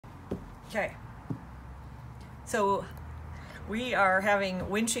Okay. So we are having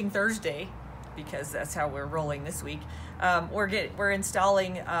winching Thursday because that's how we're rolling this week. We're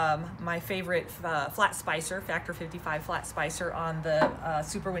installing my favorite Flat Splicer, Factor 55 Flat Splicer on the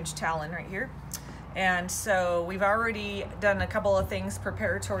Superwinch Talon right here. And so we've already done a couple of things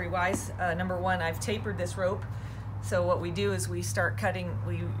preparatory wise. Number one, I've tapered this rope. So what we do is we start cutting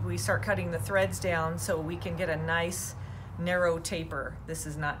the threads down so we can get a nice narrow taper. This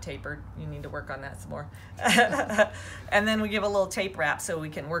is not tapered. You need to work on that some more. And then we give a little tape wrap so we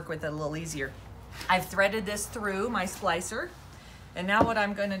can work with it a little easier. I've threaded this through my splicer, and now what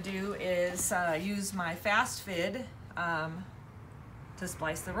I'm going to do is use my fast fid to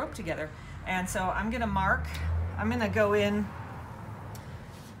splice the rope together. And so I'm going to go in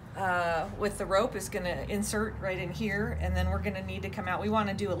with the rope. Is going to insert right in here, and then we're going to need to come out. We want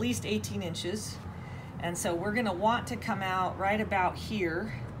to do at least 18 inches. And so we're going to want to come out right about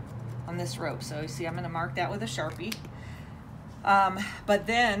here on this rope. So you see, I'm going to mark that with a Sharpie. But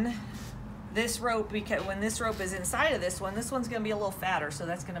then this rope, because when this rope is inside of this one's going to be a little fatter, so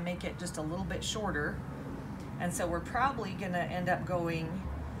that's going to make it just a little bit shorter. And so we're probably going to end up going,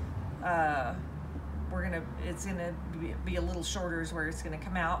 it's going to be a little shorter is where it's going to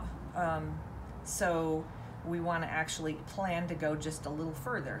come out. So we want to actually plan to go just a little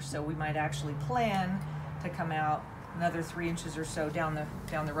further. So we might actually plan to come out another 3 inches or so down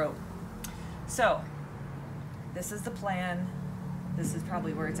the rope. So this is the plan. This is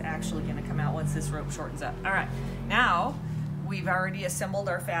probably where it's actually going to come out once this rope shortens up. All right, now we've already assembled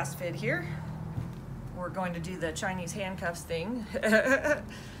our fast fit here. We're going to do the Chinese handcuffs thing.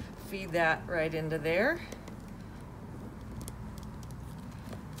 Feed that right into there.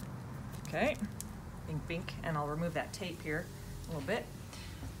 Okay, bink, bink, and I'll remove that tape here a little bit.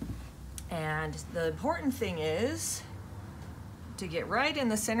 And the important thing is to get right in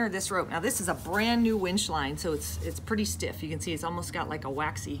the center of this rope. Now this is a brand new winch line, so it's pretty stiff. You can see it's almost got like a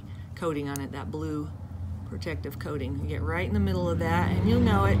waxy coating on it, that blue protective coating. You get right in the middle of that, and you'll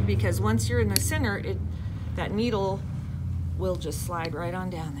know it because once you're in the center, that needle will just slide right on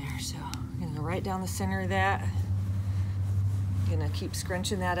down there. So I'm gonna go right down the center of that. Gonna keep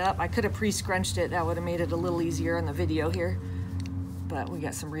scrunching that up. I could have pre-scrunched it. That would have made it a little easier in the video here, but we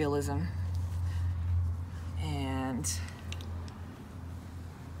got some realism. And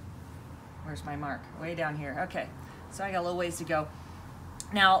where's my mark? Way down here. Okay, so I got a little ways to go.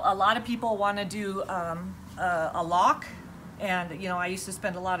 Now, a lot of people want to do a lock, and I used to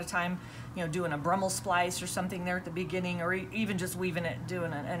spend a lot of time, doing a Brummel splice or something there at the beginning, or even just weaving it,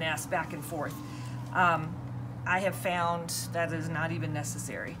 doing an S back and forth. I have found that is not even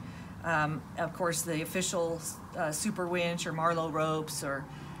necessary. Of course, the official Superwinch or Barlow ropes, or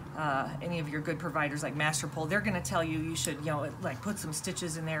any of your good providers like Master Pole, they're going to tell you you should, like put some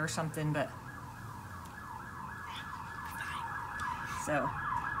stitches in there or something, but so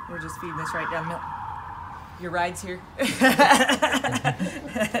we're just feeding this right down the middle. Your ride's here.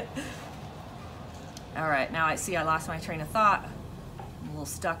 All right, now I see I lost my train of thought. I'm a little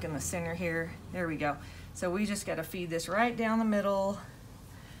stuck in the center here. There we go. So we just got to feed this right down the middle,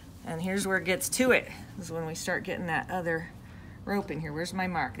 and here's where it gets to it. This is when we start getting that other rope in here. Where's my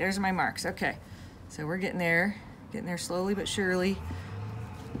mark? There's my marks. Okay, so we're getting there slowly but surely.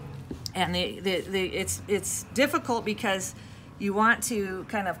 And it's difficult because you want to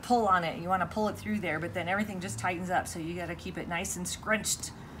kind of pull on it. You want to pull it through there, but then everything just tightens up. So you got to keep it nice and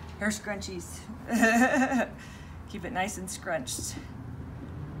scrunched. Hair scrunchies. Keep it nice and scrunched.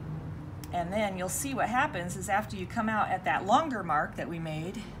 And then you'll see what happens is after you come out at that longer mark that we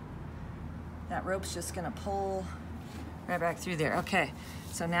made, that rope's just going to pull right back through there. Okay,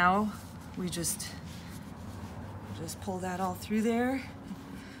 so now we just pull that all through there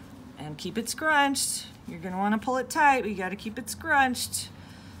and keep it scrunched. You're going to want to pull it tight, but you got to keep it scrunched.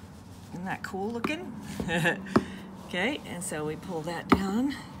 Isn't that cool looking? Okay, and so we pull that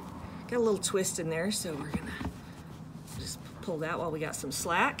down. Got a little twist in there, so we're going to just pull that while we got some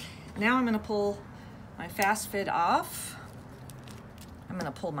slack. Now I'm going to pull my fast fit off. I'm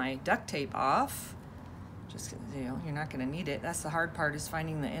going to pull my duct tape off. Just, you're not going to need it. That's the hard part, is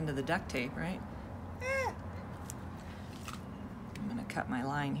finding the end of the duct tape, right? I'm going to cut my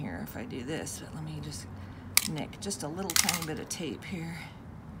line here if I do this, but let me just nick just a little tiny bit of tape here.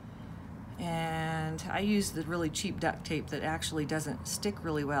 And I use the really cheap duct tape that actually doesn't stick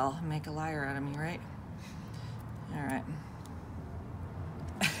really well. Make a liar out of me, right? All right.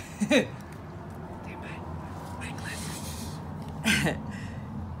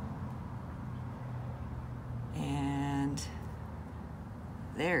 And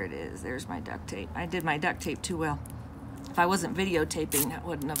there it is. There's my duct tape. I did my duct tape too well. If I wasn't videotaping, that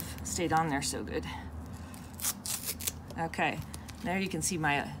wouldn't have stayed on there so good. Okay, there you can see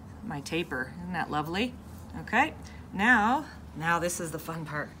my taper. Isn't that lovely? Okay, now this is the fun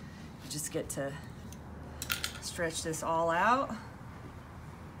part. You just get to stretch this all out.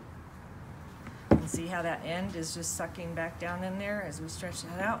 And see how that end is just sucking back down in there as we stretch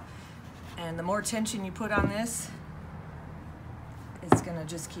that out. And the more tension you put on this, it's gonna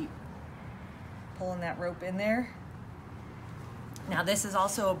just keep pulling that rope in there. Now this is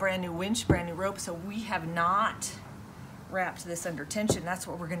also a brand new winch, brand new rope, so we have not wrapped this under tension. That's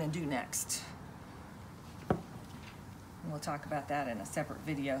what we're gonna do next. And we'll talk about that in a separate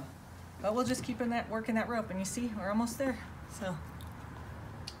video. But we'll just keep working that rope, and you see, we're almost there. So,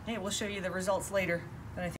 hey, we'll show you the results later.